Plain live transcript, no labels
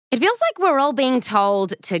It feels like we're all being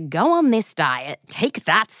told to go on this diet, take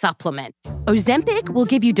that supplement. Ozempic will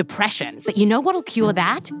give you depression, but you know what'll cure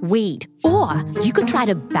that? Weed. Or you could try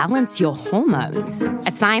to balance your hormones.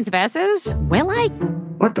 At Science Versus, we're like,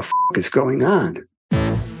 what the is going on?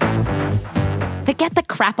 Forget the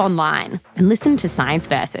crap online and listen to Science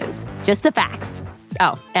Versus. Just the facts.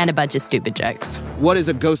 Oh, and a bunch of stupid jokes. What is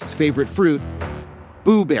a ghost's favorite fruit?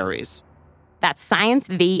 Blueberries. That's Science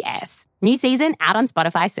VS. New season out on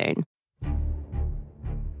Spotify soon.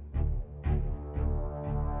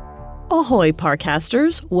 Ahoy,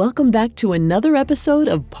 Parcasters! Welcome back to another episode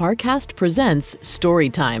of Parcast Presents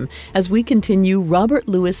Storytime as we continue Robert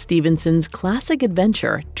Louis Stevenson's classic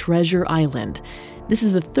adventure, Treasure Island. This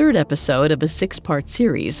is the third episode of a 6-part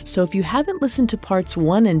series, so if you haven't listened to parts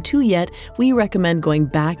 1 and 2 yet, we recommend going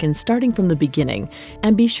back and starting from the beginning.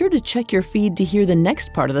 And be sure to check your feed to hear the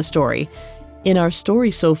next part of the story. In our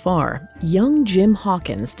story so far, young Jim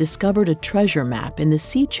Hawkins discovered a treasure map in the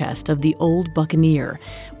sea chest of the old Buccaneer.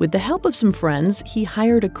 With the help of some friends, he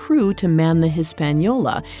hired a crew to man the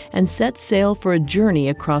Hispaniola and set sail for a journey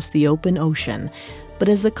across the open ocean. But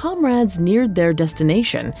as the comrades neared their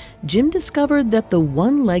destination, Jim discovered that the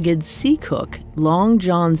one-legged sea cook, Long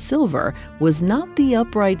John Silver, was not the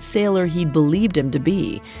upright sailor he'd believed him to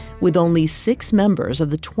be. With only 6 members of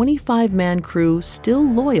the 25-man crew still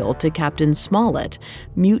loyal to Captain Smollett,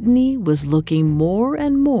 mutiny was looking more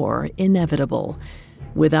and more inevitable.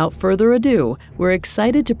 Without further ado, we're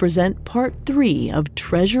excited to present Part 3 of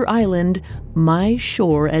Treasure Island, My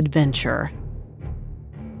Shore Adventure.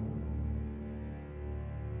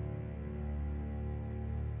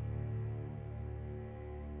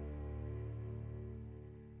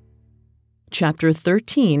 Chapter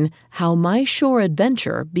 13, How My Shore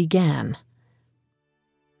Adventure Began.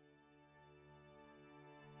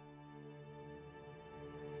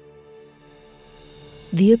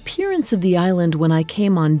 The appearance of the island when I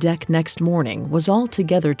came on deck next morning was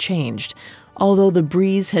altogether changed. Although the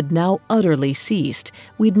breeze had now utterly ceased,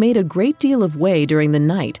 we'd made a great deal of way during the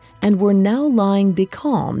night and were now lying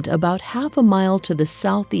becalmed about half a mile to the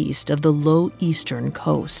southeast of the low eastern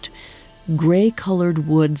coast. Gray-colored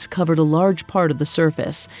woods covered a large part of the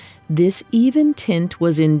surface. This even tint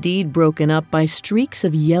was indeed broken up by streaks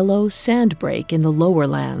of yellow sandbrake in the lower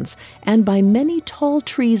lands, and by many tall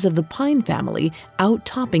trees of the pine family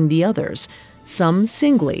outtopping the others, some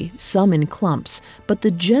singly, some in clumps, but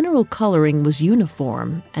the general coloring was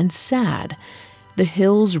uniform and sad. The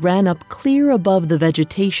hills ran up clear above the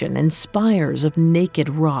vegetation in spires of naked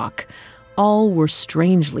rock. All were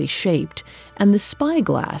strangely shaped, and the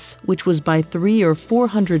spyglass, which was by 300 or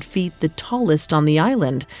 400 feet the tallest on the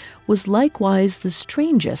island, was likewise the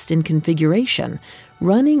strangest in configuration,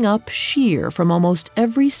 running up sheer from almost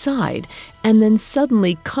every side and then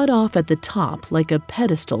suddenly cut off at the top like a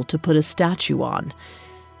pedestal to put a statue on.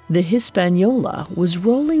 The Hispaniola was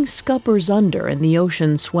rolling scuppers under in the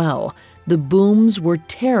ocean swell. The booms were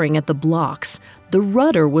tearing at the blocks. The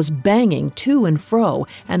rudder was banging to and fro,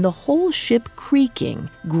 and the whole ship creaking,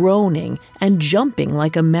 groaning, and jumping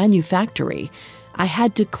like a manufactory. I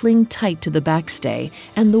had to cling tight to the backstay,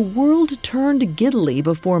 and the world turned giddily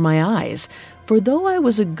before my eyes. For though I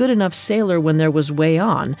was a good enough sailor when there was way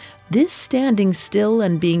on, this standing still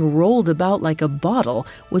and being rolled about like a bottle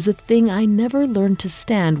was a thing I never learned to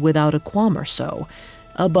stand without a qualm or so.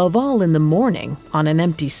 Above all in the morning, on an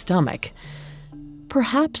empty stomach.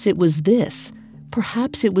 Perhaps it was this.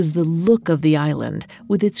 Perhaps it was the look of the island,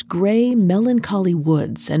 with its gray, melancholy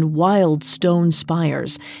woods and wild stone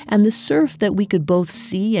spires, and the surf that we could both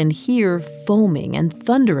see and hear foaming and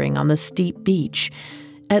thundering on the steep beach.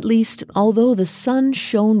 At least, although the sun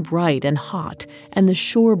shone bright and hot, and the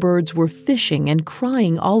shorebirds were fishing and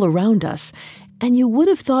crying all around us, and you would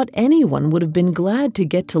have thought anyone would have been glad to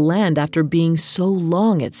get to land after being so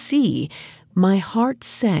long at sea, my heart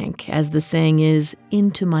sank, as the saying is,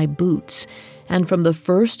 into my boots, and from the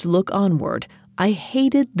first look onward, I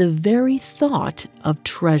hated the very thought of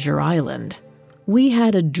Treasure Island. We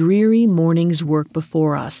had a dreary morning's work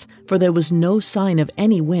before us, for there was no sign of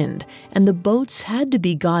any wind, and the boats had to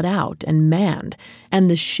be got out and manned, and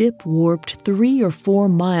the ship warped 3 or 4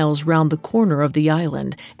 miles round the corner of the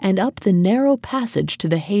island and up the narrow passage to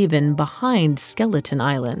the haven behind Skeleton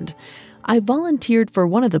Island. I volunteered for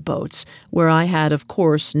one of the boats, where I had, of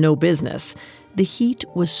course, no business. The heat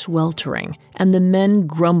was sweltering, and the men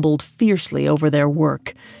grumbled fiercely over their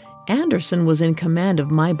work. Anderson was in command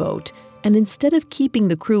of my boat, and instead of keeping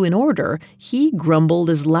the crew in order, he grumbled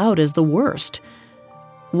as loud as the worst.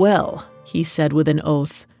 "Well," he said with an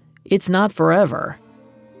oath, "it's not forever."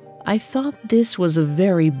 I thought this was a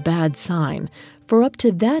very bad sign, For up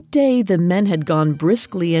to that day the men had gone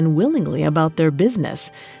briskly and willingly about their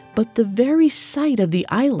business, but the very sight of the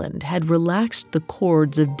island had relaxed the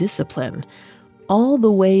cords of discipline. All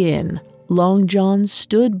the way in, Long John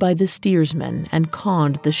stood by the steersman and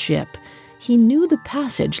conned the ship. He knew the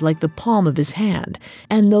passage like the palm of his hand,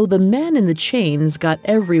 and though the men in the chains got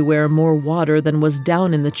everywhere more water than was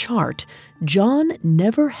down in the chart, John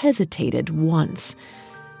never hesitated once.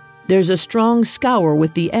 "There's a strong scour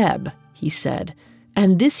with the ebb," he said,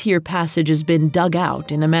 "and this here passage has been dug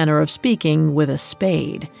out, in a manner of speaking, with a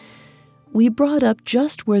spade." We brought up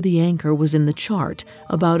just where the anchor was in the chart,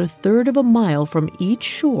 about 1/3 of a mile from each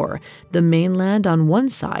shore, the mainland on one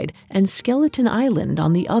side and Skeleton Island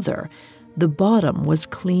on the other. The bottom was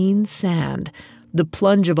clean sand. The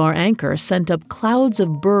plunge of our anchor sent up clouds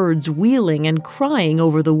of birds wheeling and crying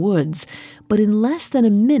over the woods, but in less than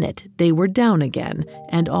a minute they were down again,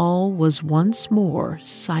 and all was once more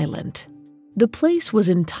silent. The place was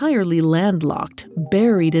entirely landlocked,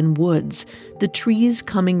 buried in woods, the trees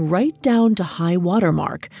coming right down to high water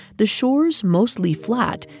mark, the shores mostly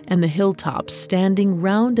flat, and the hilltops standing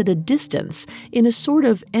round at a distance in a sort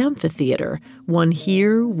of amphitheater, one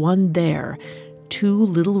here, one there. 2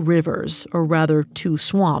 little rivers, or rather 2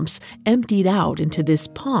 swamps, emptied out into this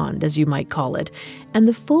pond, as you might call it, and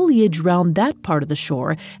the foliage round that part of the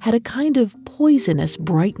shore had a kind of poisonous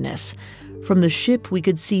brightness. From the ship we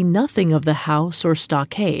could see nothing of the house or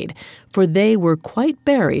stockade, for they were quite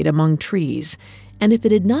buried among trees, and if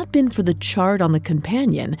it had not been for the chart on the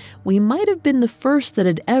companion, we might have been the first that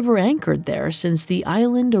had ever anchored there since the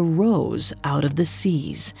island arose out of the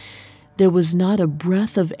seas. There was not a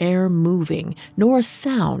breath of air moving, nor a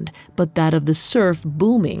sound but that of the surf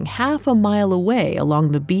booming half a mile away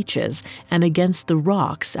along the beaches and against the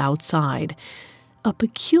rocks outside. A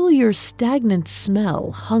peculiar stagnant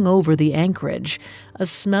smell hung over the anchorage, a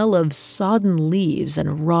smell of sodden leaves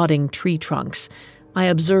and rotting tree trunks. I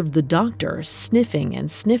observed the doctor sniffing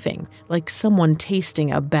and sniffing, like someone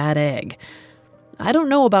tasting a bad egg. "I don't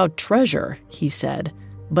know about treasure," he said,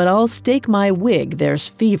 "but I'll stake my wig there's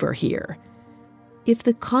fever here." If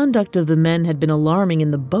the conduct of the men had been alarming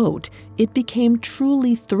in the boat, it became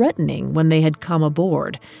truly threatening when they had come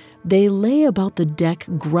aboard. They lay about the deck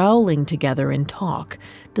growling together in talk.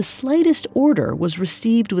 The slightest order was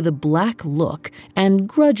received with a black look, and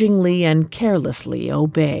grudgingly and carelessly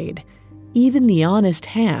obeyed. Even the honest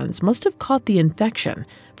hands must have caught the infection,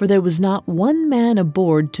 for there was not one man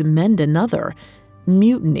aboard to mend another.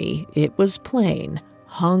 Mutiny, it was plain,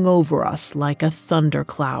 hung over us like a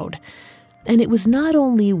thundercloud. And it was not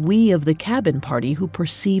only we of the cabin party who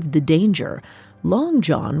perceived the danger. Long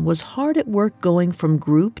John was hard at work going from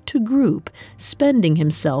group to group, spending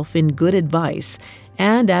himself in good advice,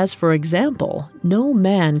 and as for example, no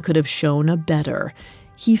man could have shown a better.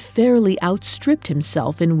 He fairly outstripped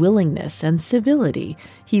himself in willingness and civility.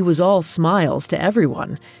 He was all smiles to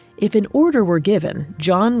everyone. If an order were given,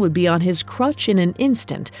 John would be on his crutch in an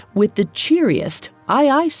instant, with the cheeriest "Aye,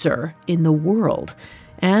 aye, sir," in the world.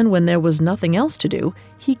 And when there was nothing else to do,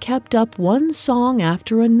 he kept up one song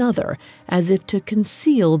after another, as if to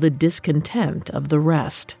conceal the discontent of the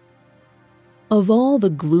rest. Of all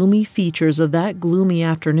the gloomy features of that gloomy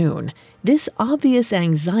afternoon, this obvious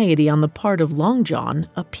anxiety on the part of Long John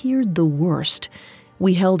appeared the worst.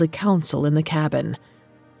 We held a council in the cabin.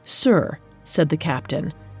 "Sir," said the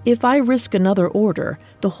captain, "if I risk another order,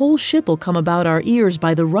 the whole ship'll come about our ears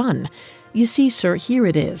by the run. You see, sir, here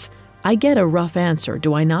it is. I get a rough answer,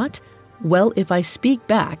 do I not? Well, if I speak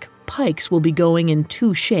back, pikes will be going in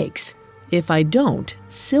 2 shakes. If I don't,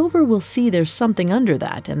 Silver will see there's something under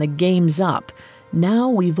that, and the game's up. Now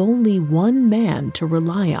we've only one man to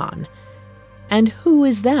rely on." "And who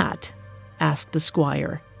is that?" asked the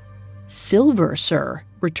squire. "Silver, sir,"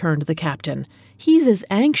 returned the captain. "He's as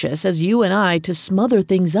anxious as you and I to smother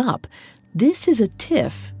things up. This is a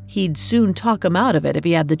tiff. He'd soon talk him out of it if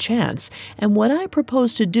he had the chance, and what I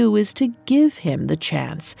propose to do is to give him the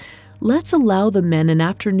chance. Let's allow the men an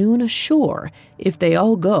afternoon ashore. If they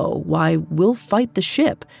all go, why, we'll fight the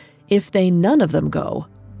ship. If they none of them go,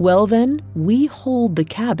 well then, we hold the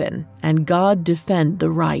cabin, and God defend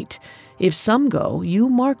the right. If some go, you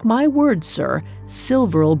mark my words, sir,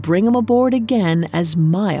 Silver'll bring 'em aboard again as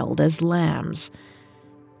mild as lambs."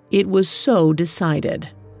 It was so decided.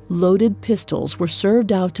 Loaded pistols were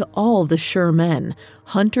served out to all the sure men.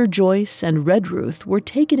 Hunter Joyce and Redruth were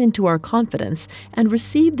taken into our confidence and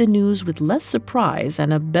received the news with less surprise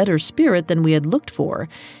and a better spirit than we had looked for,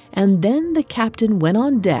 and then the captain went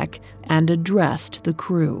on deck and addressed the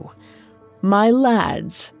crew. "My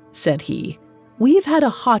lads," said he, "we've had a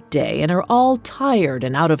hot day and are all tired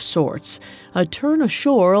and out of sorts. A turn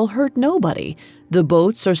ashore'll hurt nobody. The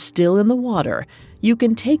boats are still in the water. You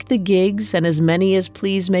can take the gigs, and as many as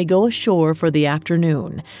please may go ashore for the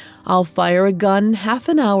afternoon. I'll fire a gun half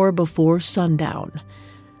an hour before sundown."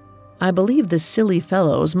 I believe the silly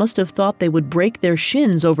fellows must have thought they would break their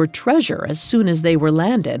shins over treasure as soon as they were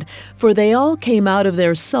landed, for they all came out of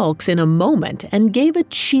their sulks in a moment and gave a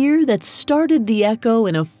cheer that started the echo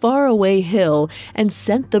in a faraway hill and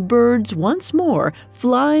sent the birds once more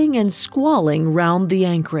flying and squalling round the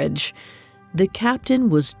anchorage. The captain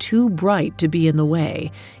was too bright to be in the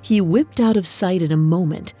way. He whipped out of sight in a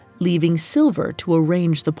moment, leaving Silver to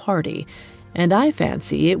arrange the party, and I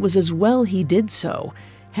fancy it was as well he did so.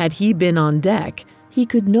 Had he been on deck, he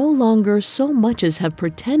could no longer so much as have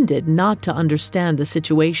pretended not to understand the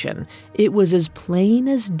situation. It was as plain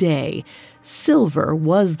as day. Silver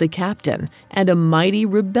was the captain, and a mighty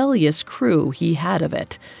rebellious crew he had of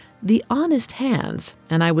it. The honest hands,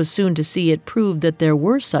 and I was soon to see it proved that there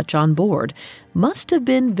were such on board, must have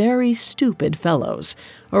been very stupid fellows.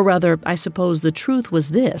 Or rather, I suppose the truth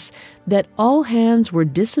was this, that all hands were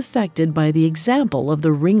disaffected by the example of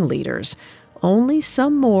the ringleaders. Only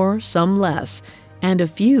some more, some less, and a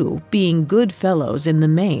few, being good fellows in the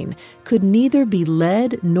main, could neither be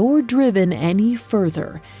led nor driven any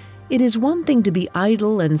further. It is one thing to be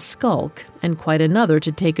idle and skulk, and quite another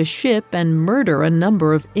to take a ship and murder a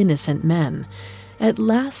number of innocent men. At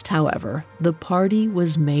last, however, the party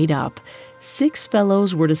was made up. 6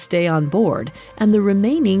 fellows were to stay on board, and the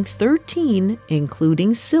remaining 13,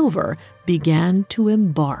 including Silver, began to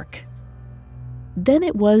embark. Then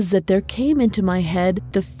it was that there came into my head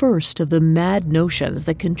the first of the mad notions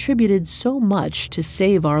that contributed so much to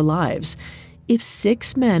save our lives. If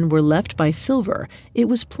 6 men were left by Silver, it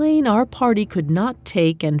was plain our party could not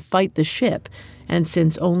take and fight the ship, and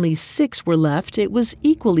since only 6 were left, it was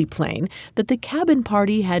equally plain that the cabin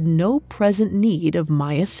party had no present need of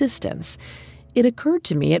my assistance. It occurred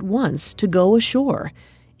to me at once to go ashore.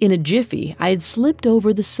 In a jiffy, I had slipped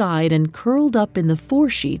over the side and curled up in the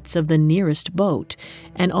foresheets of the nearest boat,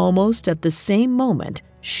 and almost at the same moment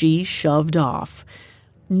she shoved off.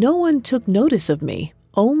 No one took notice of me,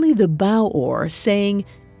 only the bow oar saying,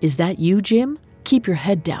 "Is that you, Jim? Keep your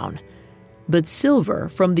head down." But Silver,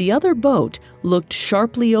 from the other boat, looked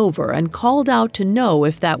sharply over and called out to know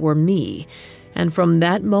if that were me, and from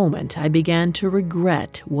that moment I began to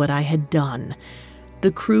regret what I had done. The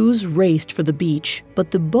crews raced for the beach, but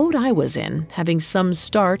the boat I was in, having some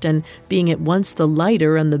start and being at once the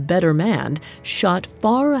lighter and the better manned, shot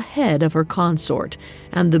far ahead of her consort,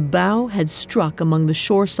 and the bow had struck among the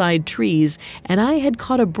shoreside trees, and I had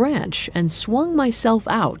caught a branch and swung myself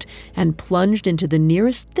out and plunged into the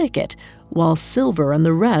nearest thicket, while Silver and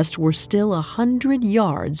the rest were still 100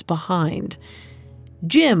 yards behind.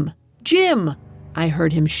 "Jim! Jim!" I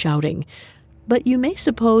heard him shouting. But you may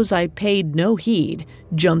suppose I paid no heed.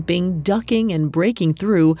 Jumping, ducking, and breaking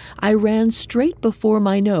through, I ran straight before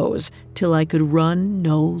my nose till I could run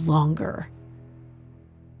no longer.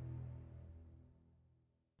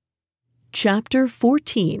 Chapter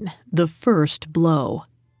 14. The First Blow.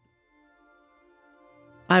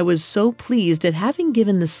 I was so pleased at having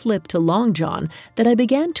given the slip to Long John that I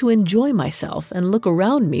began to enjoy myself and look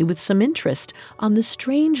around me with some interest on the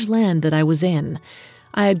strange land that I was in.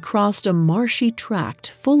 I had crossed a marshy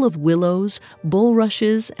tract full of willows,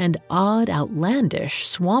 bulrushes, and odd, outlandish,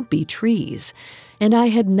 swampy trees, and I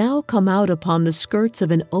had now come out upon the skirts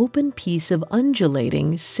of an open piece of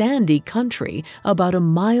undulating, sandy country about a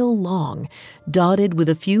mile long, dotted with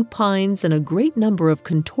a few pines and a great number of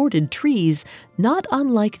contorted trees, not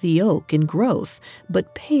unlike the oak in growth,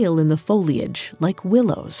 but pale in the foliage, like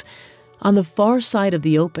willows. On the far side of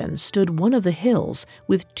the open stood one of the hills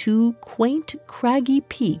with 2 quaint, craggy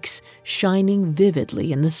peaks shining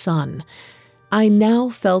vividly in the sun. I now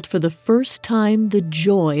felt for the first time the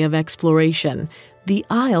joy of exploration. The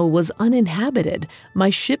isle was uninhabited,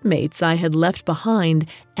 my shipmates I had left behind,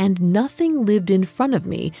 and nothing lived in front of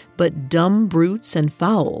me but dumb brutes and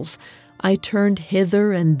fowls. I turned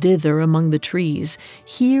hither and thither among the trees.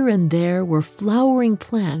 Here and there were flowering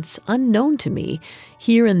plants unknown to me.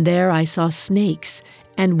 Here and there I saw snakes,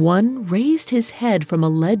 and one raised his head from a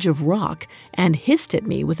ledge of rock and hissed at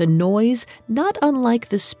me with a noise not unlike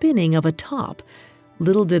the spinning of a top.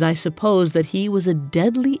 Little did I suppose that he was a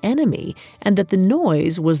deadly enemy, and that the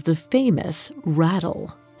noise was the famous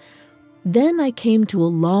rattle. Then I came to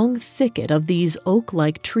a long thicket of these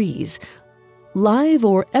oak-like trees. Live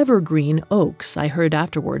or evergreen oaks, I heard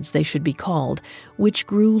afterwards they should be called, which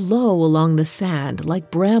grew low along the sand like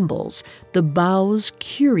brambles, the boughs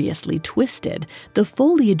curiously twisted, the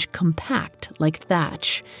foliage compact like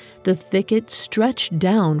thatch. The thicket stretched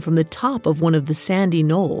down from the top of one of the sandy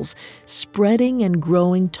knolls, spreading and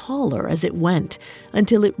growing taller as it went,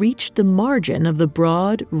 until it reached the margin of the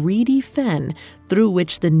broad, reedy fen through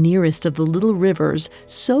which the nearest of the little rivers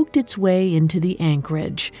soaked its way into the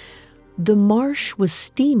anchorage. The marsh was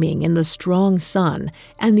steaming in the strong sun,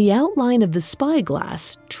 and the outline of the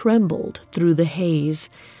spyglass trembled through the haze.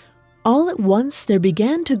 All at once there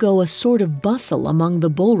began to go a sort of bustle among the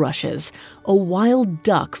bulrushes. A wild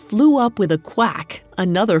duck flew up with a quack,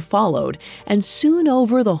 another followed, and soon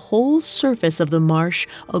over the whole surface of the marsh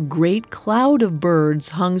a great cloud of birds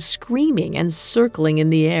hung screaming and circling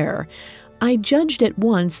in the air. I judged at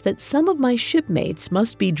once that some of my shipmates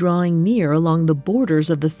must be drawing near along the borders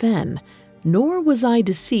of the fen. Nor was I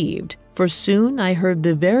deceived, for soon I heard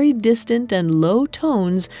the very distant and low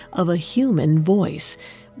tones of a human voice,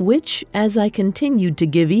 which, as I continued to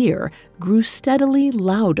give ear, grew steadily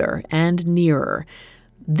louder and nearer.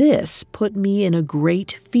 This put me in a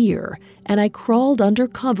great fear, and I crawled under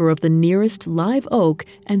cover of the nearest live oak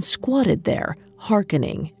and squatted there,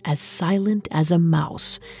 hearkening, as silent as a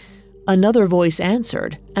mouse. Another voice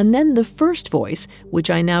answered, and then the first voice, which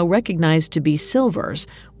I now recognized to be Silver's,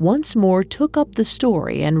 once more took up the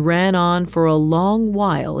story and ran on for a long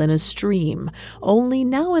while in a stream, only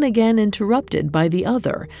now and again interrupted by the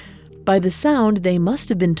other. By the sound they must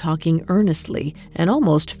have been talking earnestly and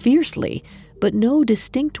almost fiercely, but no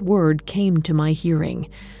distinct word came to my hearing.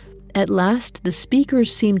 At last the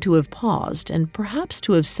speakers seemed to have paused and perhaps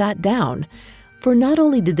to have sat down. For not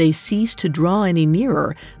only did they cease to draw any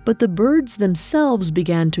nearer, but the birds themselves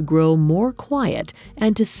began to grow more quiet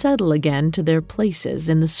and to settle again to their places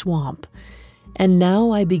in the swamp. And now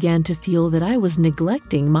I began to feel that I was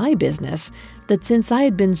neglecting my business, that since I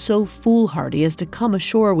had been so foolhardy as to come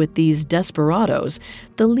ashore with these desperadoes,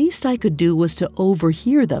 the least I could do was to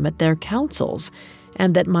overhear them at their councils,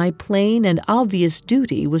 and that my plain and obvious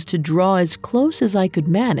duty was to draw as close as I could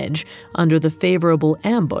manage under the favorable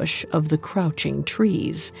ambush of the crouching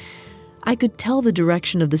trees. I could tell the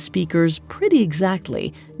direction of the speakers pretty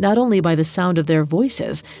exactly, not only by the sound of their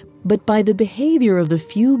voices, but by the behavior of the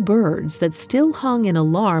few birds that still hung in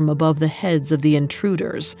alarm above the heads of the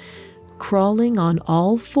intruders. Crawling on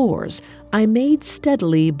all fours, I made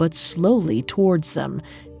steadily but slowly towards them,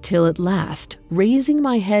 till at last, raising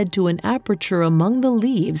my head to an aperture among the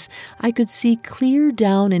leaves, I could see clear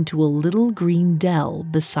down into a little green dell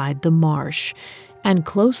beside the marsh, and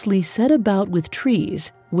closely set about with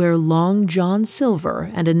trees, where Long John Silver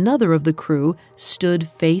and another of the crew stood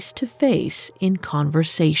face to face in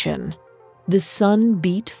conversation. The sun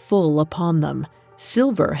beat full upon them.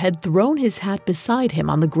 Silver had thrown his hat beside him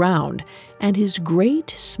on the ground, and his great,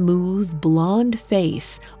 smooth, blond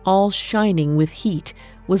face, all shining with heat,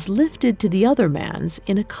 was lifted to the other man's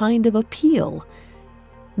in a kind of appeal.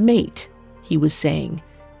 "Mate," he was saying,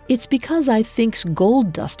 "it's because I thinks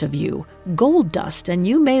gold dust of you, gold dust, and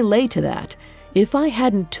you may lay to that. If I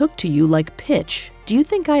hadn't took to you like pitch, do you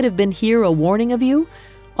think I'd have been here a warning of you?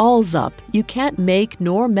 All's up, you can't make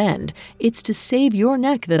nor mend, it's to save your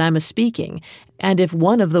neck that I'm a-speaking, and if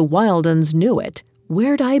one of the wild uns knew it,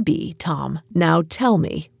 where'd I be, Tom? Now tell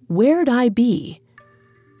me, where'd I be?"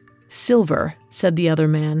 "Silver," said the other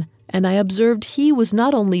man, and I observed he was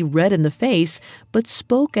not only red in the face, but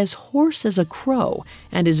spoke as hoarse as a crow,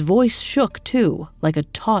 and his voice shook, too, like a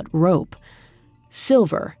taut rope.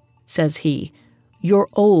 "Silver," says he, "you're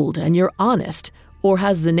old and you're honest, or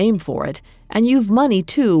has the name for it, and you've money,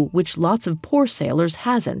 too, which lots of poor sailors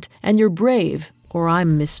hasn't, and you're brave, or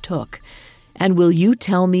I'm mistook. And will you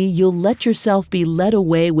tell me you'll let yourself be led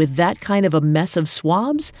away with that kind of a mess of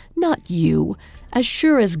swabs? Not you. As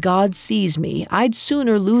sure as God sees me, I'd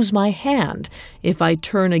sooner lose my hand if I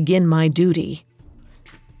turn agin my duty."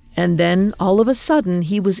 And then, all of a sudden,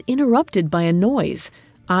 he was interrupted by a noise.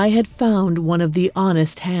 I had found one of the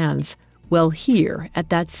honest hands. Well, here, at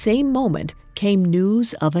that same moment, came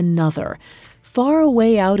news of another. Far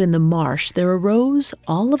away out in the marsh there arose,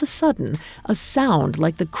 all of a sudden, a sound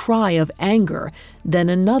like the cry of anger, then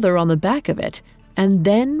another on the back of it, and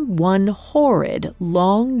then one horrid,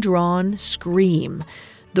 long-drawn scream.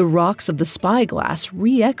 The rocks of the spyglass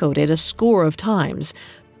re-echoed it a score of times.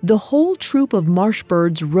 The whole troop of marsh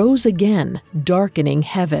birds rose again, darkening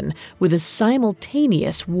heaven, with a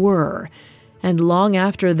simultaneous whir. And long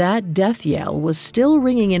after that death yell was still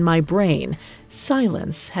ringing in my brain,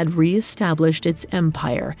 silence had re-established its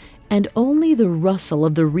empire, and only the rustle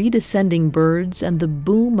of the redescending birds and the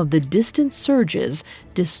boom of the distant surges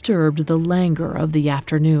disturbed the languor of the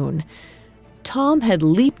afternoon. Tom had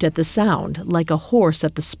leaped at the sound like a horse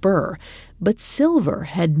at the spur, but Silver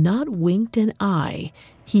had not winked an eye.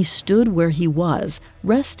 He stood where he was,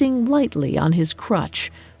 resting lightly on his crutch,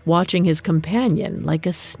 watching his companion like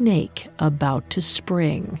a snake about to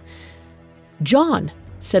spring. "John,"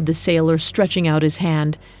 said the sailor, stretching out his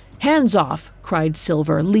hand. "Hands off," cried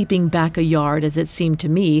Silver, leaping back a yard, as it seemed to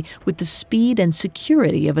me, with the speed and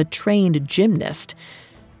security of a trained gymnast.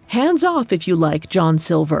 "Hands off, if you like, John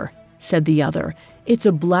Silver," said the other. "It's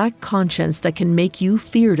a black conscience that can make you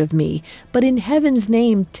feared of me, but in heaven's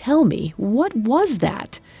name tell me, what was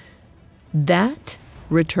that?" "That?"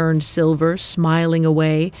 returned Silver, smiling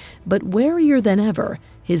away, but warier than ever,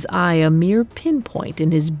 his eye a mere pinpoint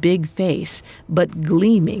in his big face, but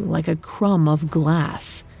gleaming like a crumb of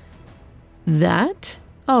glass. "That?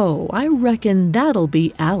 Oh, I reckon that'll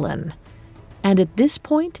be Alan." And at this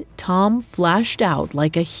point, Tom flashed out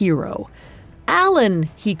like a hero. "Alan!"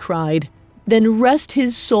 he cried. "Then rest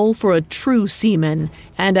his soul for a true seaman.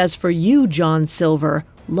 And as for you, John Silver,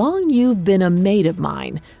 long you've been a mate of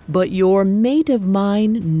mine, but you're mate of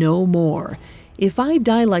mine no more. If I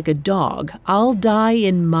die like a dog, I'll die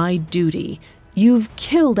in my duty. You've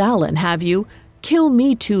killed Alan, have you? Kill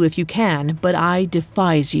me too if you can, but I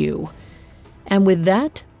defies you." And with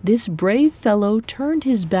that, this brave fellow turned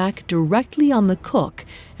his back directly on the cook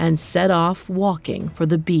and set off walking for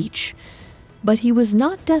the beach. But he was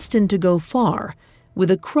not destined to go far.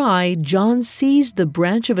 With a cry, John seized the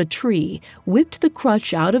branch of a tree, whipped the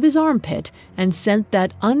crutch out of his armpit, and sent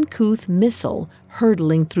that uncouth missile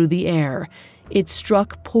hurtling through the air. It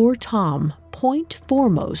struck poor Tom, point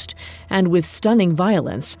foremost, and with stunning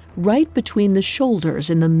violence, right between the shoulders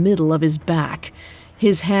in the middle of his back.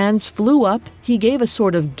 His hands flew up, he gave a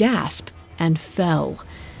sort of gasp, and fell.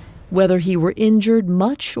 Whether he were injured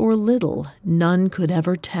much or little, none could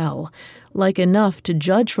ever tell. Like enough to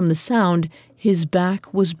judge from the sound, his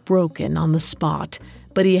back was broken on the spot,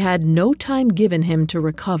 but he had no time given him to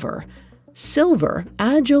recover. Silver,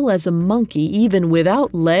 agile as a monkey even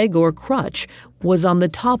without leg or crutch, was on the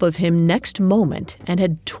top of him next moment and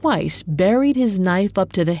had twice buried his knife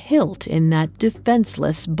up to the hilt in that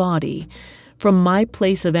defenseless body. From my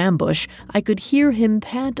place of ambush, I could hear him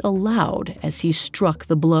pant aloud as he struck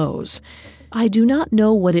the blows. I do not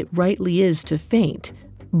know what it rightly is to faint,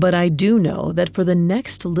 but I do know that for the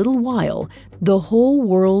next little while, the whole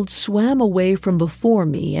world swam away from before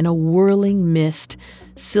me in a whirling mist,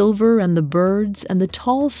 Silver and the birds and the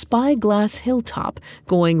tall spyglass hilltop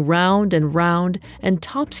going round and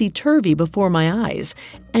topsy-turvy before my eyes,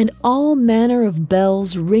 and all manner of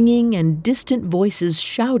bells ringing and distant voices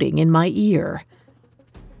shouting in my ear.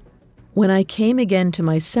 When I came again to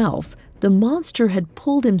myself, the monster had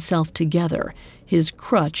pulled himself together, his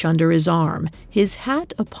crutch under his arm, his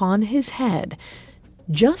hat upon his head.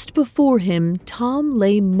 Just before him, Tom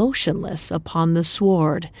lay motionless upon the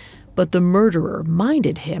sward, but the murderer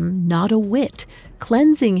minded him not a whit,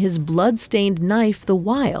 cleansing his blood-stained knife the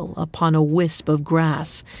while upon a wisp of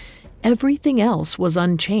grass. Everything else was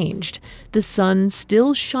unchanged, the sun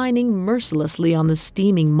still shining mercilessly on the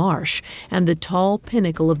steaming marsh and the tall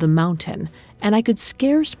pinnacle of the mountain, and I could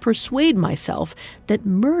scarce persuade myself that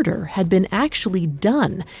murder had been actually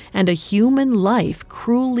done and a human life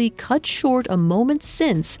cruelly cut short a moment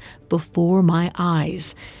since before my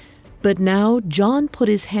eyes. But now John put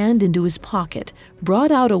his hand into his pocket, brought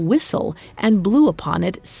out a whistle, and blew upon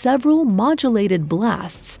it several modulated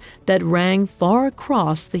blasts that rang far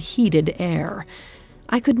across the heated air.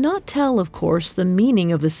 I could not tell, of course, the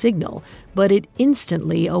meaning of the signal, but it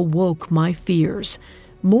instantly awoke my fears.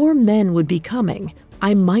 More men would be coming.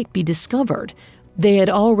 I might be discovered. They had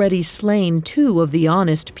already slain 2 of the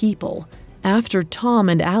honest people. After Tom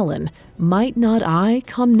and Alan, might not I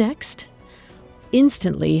come next?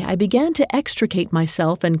 Instantly, I began to extricate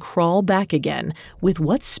myself and crawl back again, with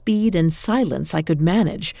what speed and silence I could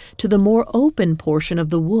manage, to the more open portion of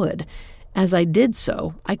the wood. As I did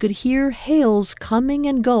so, I could hear hails coming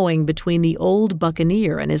and going between the old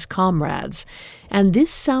buccaneer and his comrades, and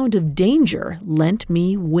this sound of danger lent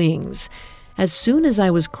me wings. As soon as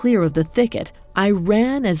I was clear of the thicket, I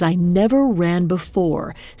ran as I never ran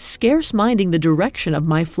before, scarce minding the direction of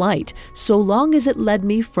my flight, so long as it led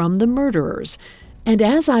me from the murderers. And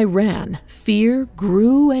as I ran, fear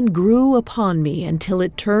grew and grew upon me until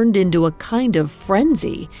it turned into a kind of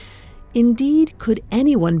frenzy. Indeed, could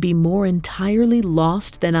anyone be more entirely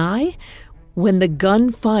lost than I? When the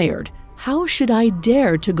gun fired, how should I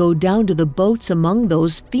dare to go down to the boats among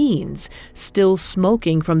those fiends, still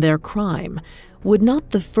smoking from their crime? Would not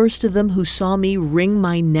the first of them who saw me wring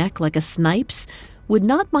my neck like a snipe's? Would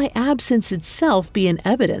not my absence itself be an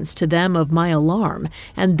evidence to them of my alarm,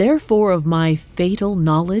 and therefore of my fatal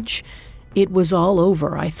knowledge? It was all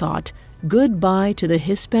over, I thought. Goodbye to the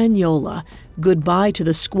Hispaniola, goodbye to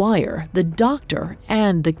the squire, the doctor,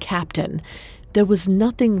 and the captain. There was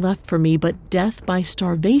nothing left for me but death by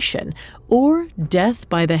starvation, or death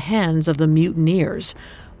by the hands of the mutineers.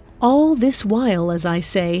 All this while, as I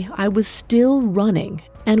say, I was still running,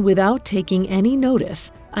 and without taking any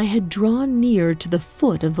notice, I had drawn near to the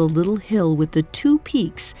foot of the little hill with the 2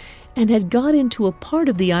 peaks, and had got into a part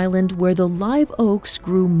of the island where the live oaks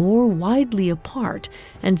grew more widely apart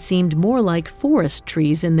and seemed more like forest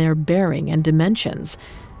trees in their bearing and dimensions.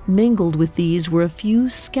 Mingled with these were a few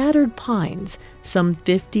scattered pines, some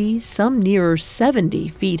 50, some nearer 70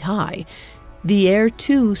 feet high. The air,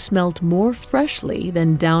 too, smelt more freshly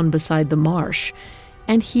than down beside the marsh.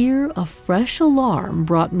 And here a fresh alarm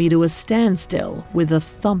brought me to a standstill with a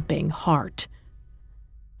thumping heart.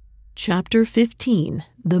 Chapter 15.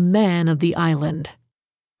 The Man of the Island.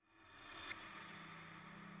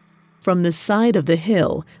 From the side of the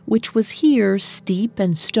hill, which was here steep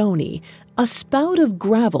and stony, a spout of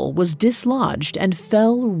gravel was dislodged and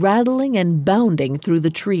fell rattling and bounding through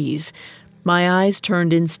the trees. My eyes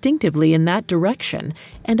turned instinctively in that direction,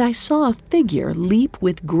 and I saw a figure leap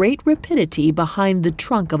with great rapidity behind the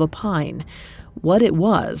trunk of a pine. What it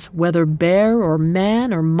was, whether bear or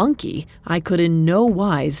man or monkey, I could in no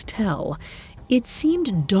wise tell. It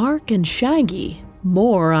seemed dark and shaggy.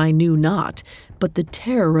 More I knew not, but the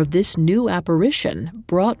terror of this new apparition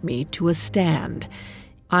brought me to a stand.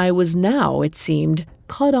 I was now, it seemed,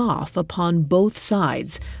 cut off upon both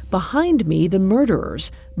sides. Behind me the murderers,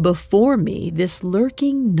 before me this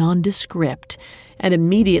lurking nondescript. And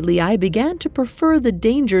immediately I began to prefer the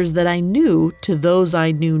dangers that I knew to those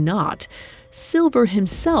I knew not. Silver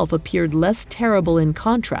himself appeared less terrible in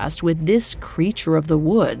contrast with this creature of the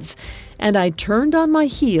woods, and I turned on my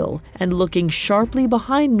heel and, looking sharply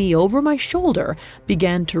behind me over my shoulder,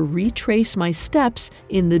 began to retrace my steps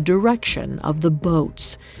in the direction of the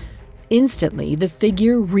boats. Instantly the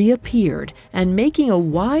figure reappeared, and making a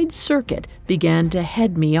wide circuit, began to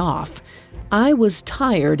head me off. I was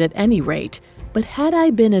tired at any rate, but had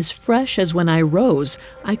I been as fresh as when I rose,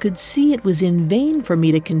 I could see it was in vain for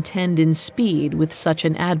me to contend in speed with such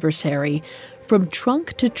an adversary. From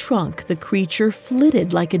trunk to trunk the creature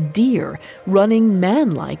flitted like a deer, running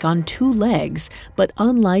manlike on 2 legs, but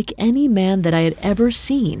unlike any man that I had ever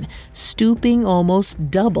seen, stooping almost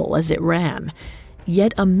double as it ran.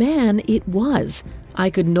 Yet a man it was. I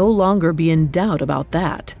could no longer be in doubt about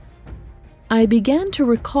that. I began to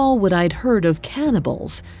recall what I'd heard of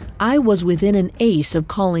cannibals. I was within an ace of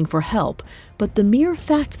calling for help, but the mere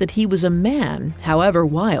fact that he was a man, however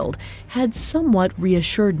wild, had somewhat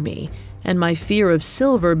reassured me, and my fear of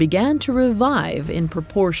Silver began to revive in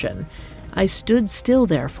proportion. I stood still,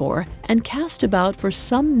 therefore, and cast about for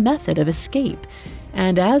some method of escape,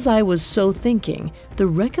 and as I was so thinking, the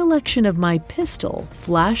recollection of my pistol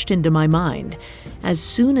flashed into my mind. As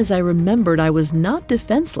soon as I remembered I was not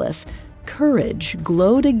defenseless, courage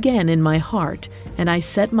glowed again in my heart, and I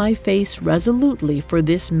set my face resolutely for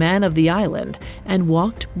this man of the island and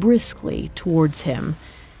walked briskly towards him.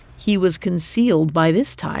 He was concealed by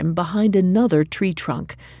this time behind another tree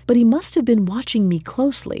trunk, but he must have been watching me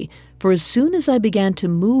closely, for as soon as I began to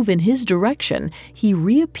move in his direction, he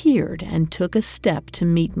reappeared and took a step to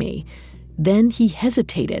meet me. Then he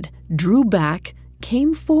hesitated, drew back,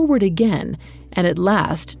 came forward again, and at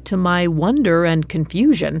last, to my wonder and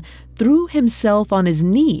confusion, threw himself on his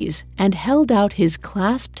knees and held out his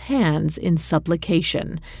clasped hands in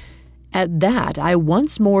supplication. At that I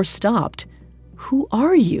once more stopped. "Who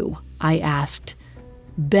are you?" I asked.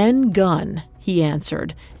 "Ben Gunn," he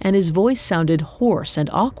answered, and his voice sounded hoarse and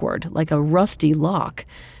awkward, like a rusty lock.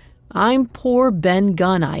 "I'm poor Ben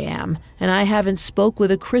Gunn, I am, and I haven't spoke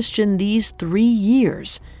with a Christian these 3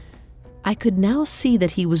 years." I could now see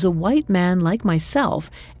that he was a white man like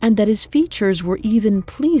myself, and that his features were even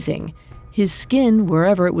pleasing. His skin,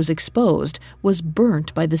 wherever it was exposed, was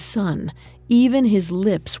burnt by the sun. Even his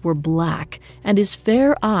lips were black, and his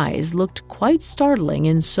fair eyes looked quite startling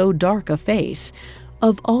in so dark a face.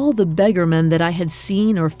 Of all the beggarmen that I had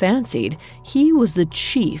seen or fancied, he was the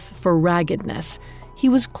chief for raggedness. He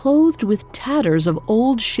was clothed with tatters of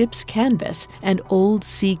old ship's canvas and old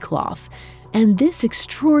sea cloth, and this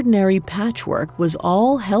extraordinary patchwork was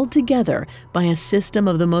all held together by a system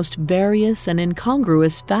of the most various and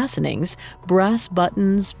incongruous fastenings, brass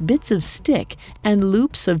buttons, bits of stick, and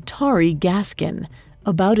loops of tarry gaskin.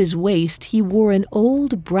 About his waist he wore an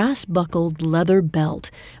old brass-buckled leather belt,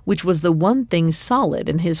 which was the one thing solid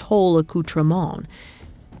in his whole accoutrement.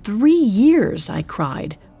 3 years, I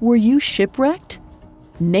cried. Were you shipwrecked?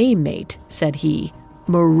 Nay, mate, said he,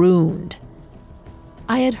 marooned.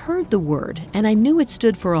 I had heard the word, and I knew it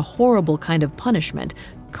stood for a horrible kind of punishment,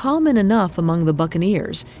 common enough among the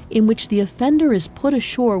buccaneers, in which the offender is put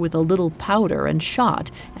ashore with a little powder and shot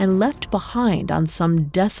and left behind on some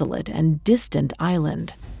desolate and distant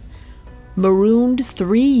island. Marooned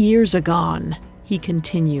 3 years agone, he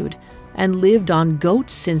continued, and lived on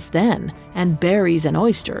goats since then, and berries and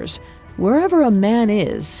oysters. Wherever a man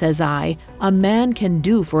is, says I, a man can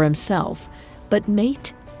do for himself. But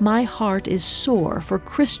mate, my heart is sore for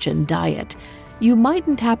Christian diet. You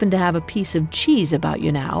mightn't happen to have a piece of cheese about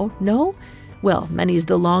you now, no? Well, many's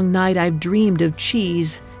the long night I've dreamed of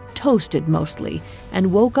cheese, toasted mostly,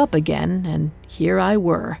 and woke up again, and here I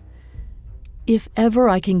were. If ever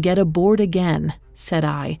I can get aboard again, said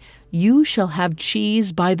I, you shall have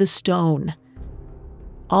cheese by the stone.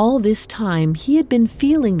 All this time he had been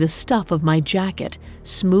feeling the stuff of my jacket,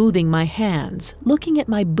 smoothing my hands, looking at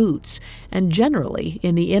my boots, and generally,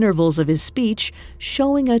 in the intervals of his speech,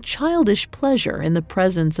 showing a childish pleasure in the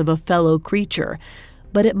presence of a fellow creature.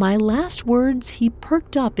 But at my last words he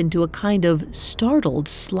perked up into a kind of startled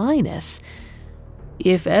slyness.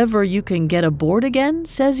 "If ever you can get aboard again,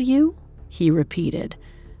 says you?" he repeated.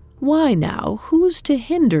 "Why now, who's to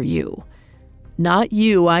hinder you?" "Not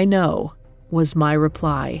you, I know," was my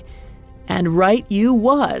reply. "And right you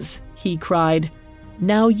was," he cried.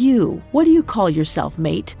 "Now you, what do you call yourself,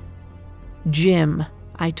 mate?" "Jim,"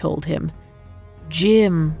 I told him.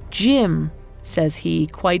 "Jim, Jim," says he,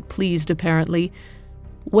 quite pleased apparently.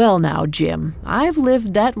 "Well now, Jim, I've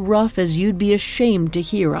lived that rough as you'd be ashamed to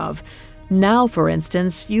hear of. Now, for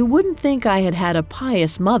instance, you wouldn't think I had had a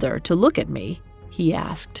pious mother to look at me?" he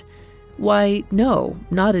asked. "Why, no,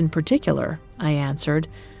 not in particular," I answered.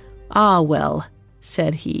 "Ah, well,"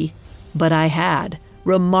 said he, "but I had,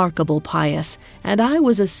 remarkable pious, and I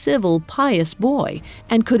was a civil, pious boy,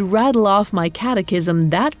 and could rattle off my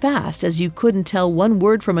catechism that fast as you couldn't tell one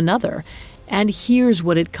word from another. And here's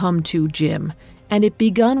what it come to, Jim, and it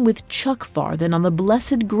begun with Chuckfarthing on the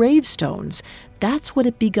blessed gravestones. That's what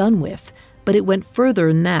it begun with, but it went further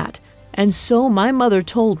than that. And so my mother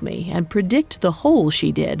told me, and predict the whole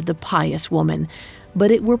she did, the pious woman, but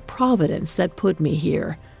it were Providence that put me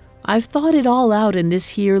here. I've thought it all out in this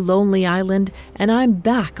here lonely island, and I'm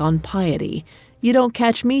back on piety. You don't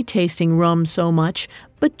catch me tasting rum so much,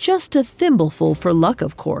 but just a thimbleful for luck,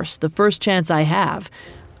 of course, the first chance I have.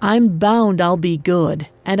 I'm bound I'll be good,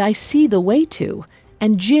 and I see the way to.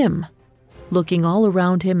 And Jim," looking all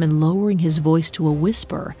around him and lowering his voice to a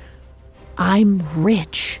whisper, "I'm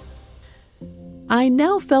rich." I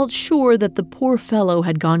now felt sure that the poor fellow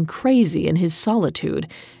had gone crazy in his solitude,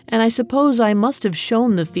 and I suppose I must have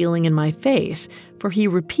shown the feeling in my face, for he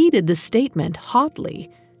repeated the statement hotly.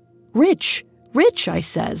 "Rich, rich," I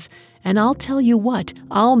says, "and I'll tell you what,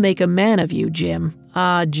 I'll make a man of you, Jim.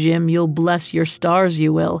 Ah, Jim, you'll bless your stars,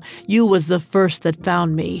 you will. You was the first that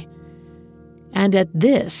found me." And at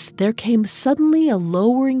this, there came suddenly a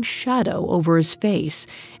lowering shadow over his face,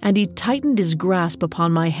 and he tightened his grasp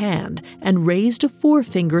upon my hand and raised a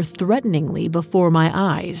forefinger threateningly before my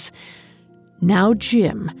eyes. "Now,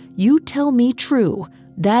 Jim, you tell me true,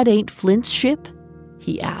 that ain't Flint's ship?"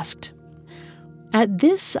 he asked. At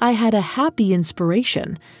this, I had a happy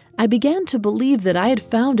inspiration. I began to believe that I had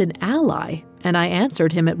found an ally, and I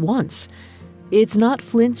answered him at once. "It's not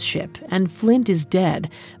Flint's ship, and Flint is dead,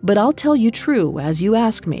 but I'll tell you true, as you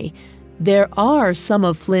ask me. There are some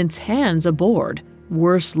of Flint's hands aboard.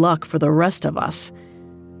 Worse luck for the rest of us."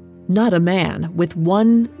 "Not a man with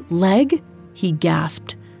one leg?" he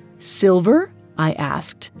gasped. "Silver?" I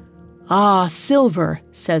asked. "Ah, Silver,"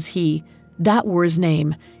 says he. "That were his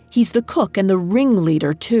name. He's the cook and the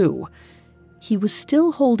ringleader, too." He was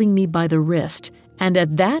still holding me by the wrist, and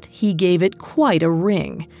at that he gave it quite a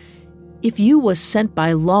ring. "If you was sent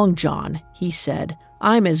by Long John," he said,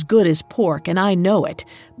 "I'm as good as pork, and I know it.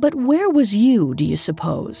 But where was you, do you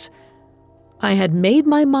suppose?" I had made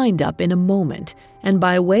my mind up in a moment, and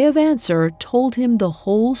by way of answer told him the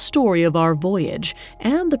whole story of our voyage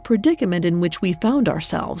and the predicament in which we found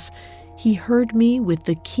ourselves. He heard me with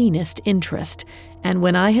the keenest interest, and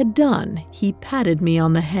when I had done, he patted me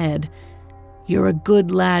on the head. "You're a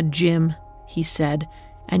good lad, Jim," he said,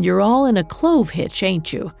 "and you're all in a clove hitch,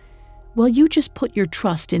 ain't you? Well, you just put your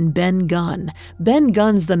trust in Ben Gunn. Ben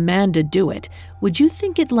Gunn's the man to do it. Would you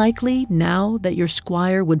think it likely, now, that your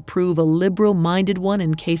squire would prove a liberal-minded one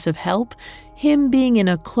in case of help, him being in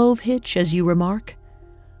a clove hitch, as you remark?"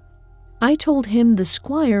 I told him the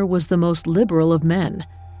squire was the most liberal of men.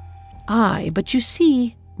 "Aye, but you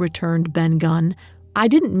see," returned Ben Gunn, "I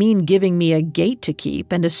didn't mean giving me a gate to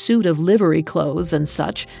keep and a suit of livery clothes and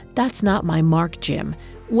such. That's not my mark, Jim.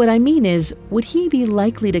 What I mean is, would he be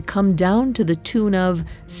likely to come down to the tune of,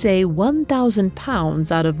 say, £1,000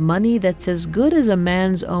 out of money that's as good as a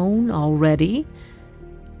man's own already?"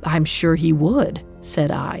 "I'm sure he would,"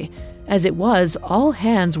 said I. As it was, all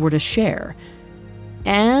hands were to share.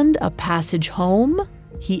 "And a passage home?"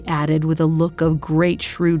 he added with a look of great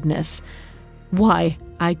shrewdness. "Why,"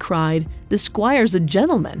 I cried, "the squire's a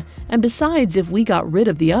gentleman, and besides, if we got rid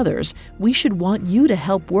of the others, we should want you to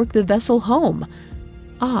help work the vessel home."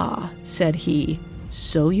 "Ah," said he,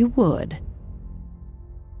 "so you would."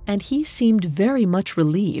 And he seemed very much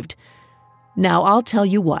relieved. "Now I'll tell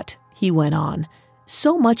you what," he went on.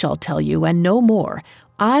 "So much I'll tell you, and no more.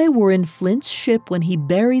 I were in Flint's ship when he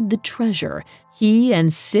buried the treasure, he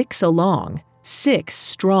and 6 along, 6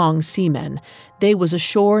 strong seamen. They was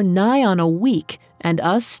ashore nigh on a week, and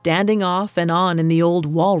us standing off and on in the old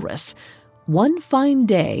Walrus. One fine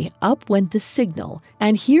day, up went the signal,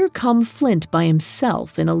 and here come Flint by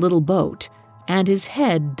himself in a little boat, and his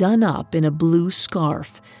head done up in a blue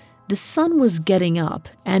scarf. The sun was getting up,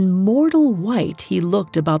 and mortal white he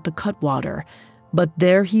looked about the cutwater. But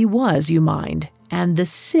there he was, you mind, and the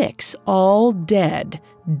 6 all dead,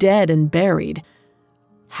 dead and buried.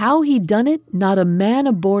 How he done it, not a man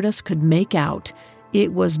aboard us could make out.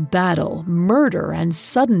 It was battle, murder, and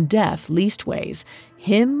sudden death leastways,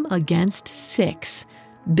 him against 6.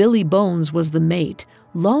 Billy Bones was the mate.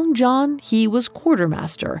 Long John, he was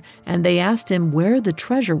quartermaster, and they asked him where the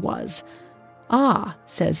treasure was. "Ah,"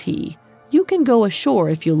 says he, "you can go ashore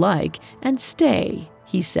if you like, and stay,"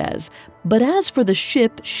 he says, "but as for the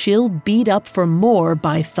ship, she'll beat up for more,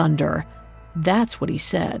 by thunder." That's what he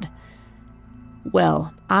said.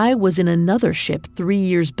 Well, I was in another ship 3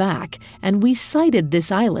 years back, and we sighted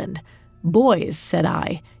this island. "Boys," said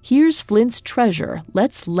I, "here's Flint's treasure.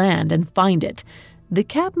 Let's land and find it." The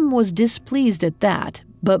captain was displeased at that,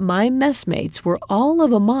 but my messmates were all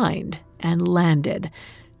of a mind, and landed.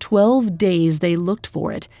 12 days they looked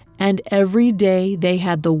for it, and every day they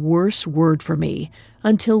had the worse word for me,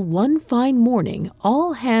 until one fine morning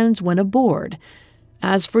all hands went aboard.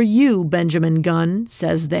 "As for you, Benjamin Gunn,"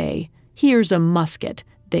 says they, "here's a musket,"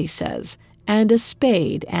 they says, "and a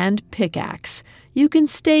spade and pickaxe. You can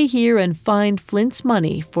stay here and find Flint's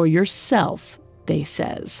money for yourself," they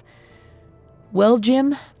says. Well,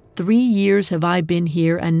 Jim, 3 years have I been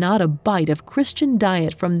here and not a bite of Christian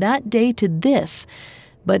diet from that day to this.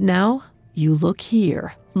 But now, you look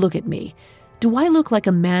here, look at me. Do I look like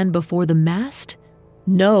a man before the mast?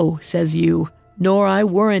 "No," says you, "nor I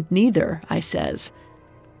weren't neither," I says.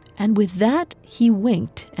 And with that he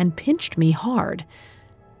winked and pinched me hard.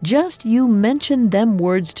 "Just you mention them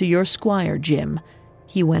words to your squire, Jim,"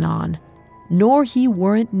 he went on. "Nor he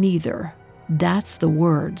weren't neither. That's the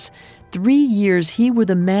words. 3 years he were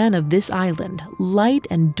the man of this island, light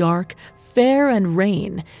and dark, fair and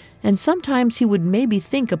rain. And sometimes he would maybe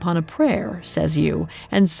think upon a prayer," says you,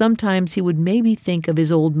 "and sometimes he would maybe think of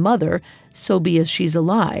his old mother, so be as she's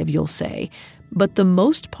alive, you'll say. But the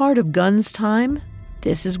most part of Gunn's time,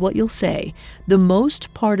 this is what you'll say, the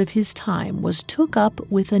most part of his time was took up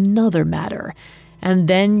with another matter, and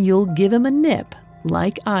then you'll give him a nip,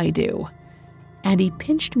 like I do." And he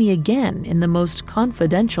pinched me again in the most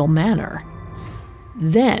confidential manner.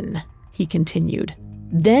 "Then," he continued,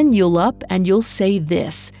 "then you'll up and you'll say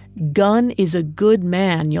this, Gunn is a good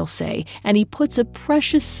man, you'll say, and he puts a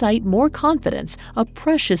precious sight more confidence, a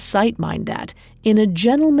precious sight, mind that, in a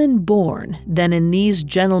gentleman born than in these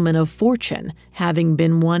gentlemen of fortune, having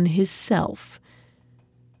been one hisself."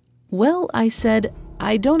 "Well," I said,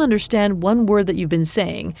 "I don't understand one word that you've been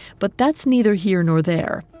saying, but that's neither here nor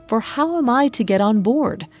there, for how am I to get on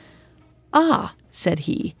board?" "Ah," said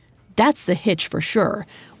he, "that's the hitch for sure.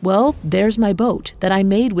 Well, there's my boat that I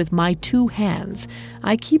made with my 2 hands.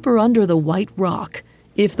 I keep her under the white rock.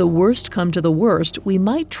 If the worst come to the worst, we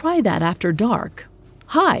might try that after dark."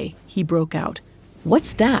 "Hi," he broke out,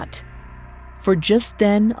 "what's that?" For just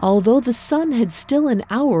then, although the sun had still an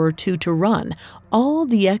hour or 2 to run, all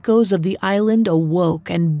the echoes of the island awoke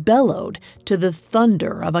and bellowed to the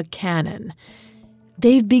thunder of a cannon.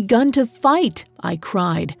 "They've begun to fight," I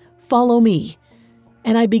cried. "Follow me."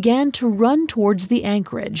 And I began to run towards the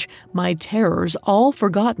anchorage, my terrors all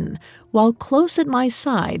forgotten, while close at my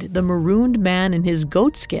side the marooned man in his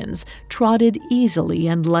goatskins trotted easily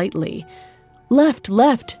and lightly. "Left,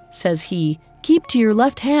 left," says he. "Keep to your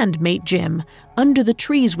left hand, mate Jim. Under the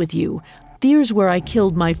trees with you. There's where I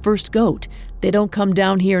killed my first goat. They don't come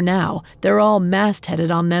down here now. They're all mast-headed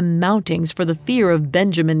on them mountings for the fear of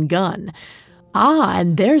Benjamin Gunn. Ah,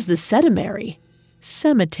 and there's the cemetery.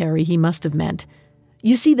 Cemetery, he must have meant.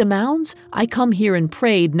 You see the mounds? I come here and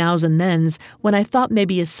prayed nows and thens when I thought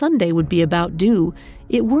maybe a Sunday would be about due.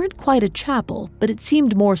 It weren't quite a chapel, but it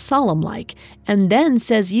seemed more solemn-like. And then,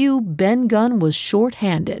 says you, Ben Gunn was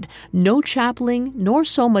short-handed. No chapeling, nor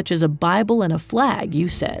so much as a Bible and a flag, you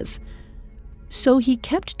says. So he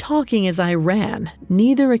kept talking as I ran,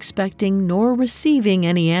 neither expecting nor receiving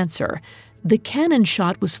any answer. The cannon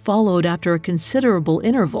shot was followed after a considerable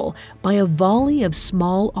interval by a volley of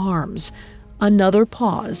small arms. Another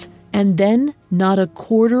pause, and then, not a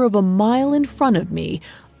quarter of a mile in front of me,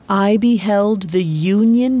 I beheld the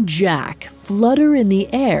Union Jack flutter in the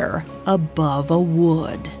air above a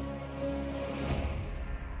wood.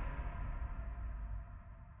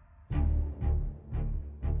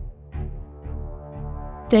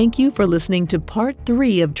 Thank you for listening to Part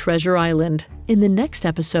 3 of Treasure Island. In the next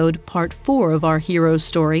episode, Part 4 of our hero's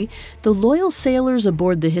story, the loyal sailors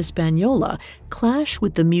aboard the Hispaniola clash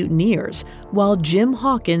with the mutineers, while Jim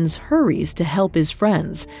Hawkins hurries to help his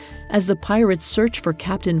friends. As the pirates search for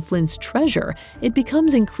Captain Flint's treasure, it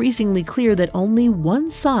becomes increasingly clear that only one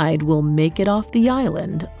side will make it off the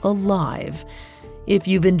island alive. If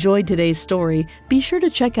you've enjoyed today's story, be sure to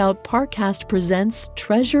check out Parcast Presents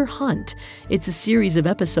Treasure Hunt. It's a series of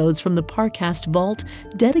episodes from the Parcast Vault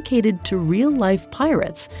dedicated to real-life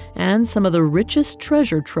pirates and some of the richest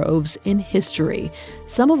treasure troves in history,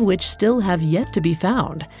 some of which still have yet to be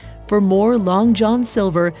found. For more Long John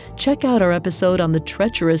Silver, check out our episode on the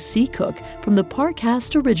treacherous sea cook from the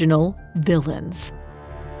Parcast original Villains.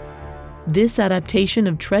 This adaptation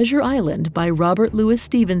of Treasure Island by Robert Louis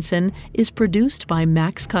Stevenson is produced by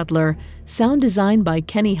Max Cutler, sound design by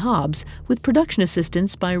Kenny Hobbs, with production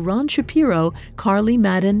assistance by Ron Shapiro, Carly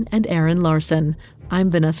Madden, and Aaron Larson.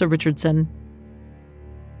 I'm Vanessa Richardson.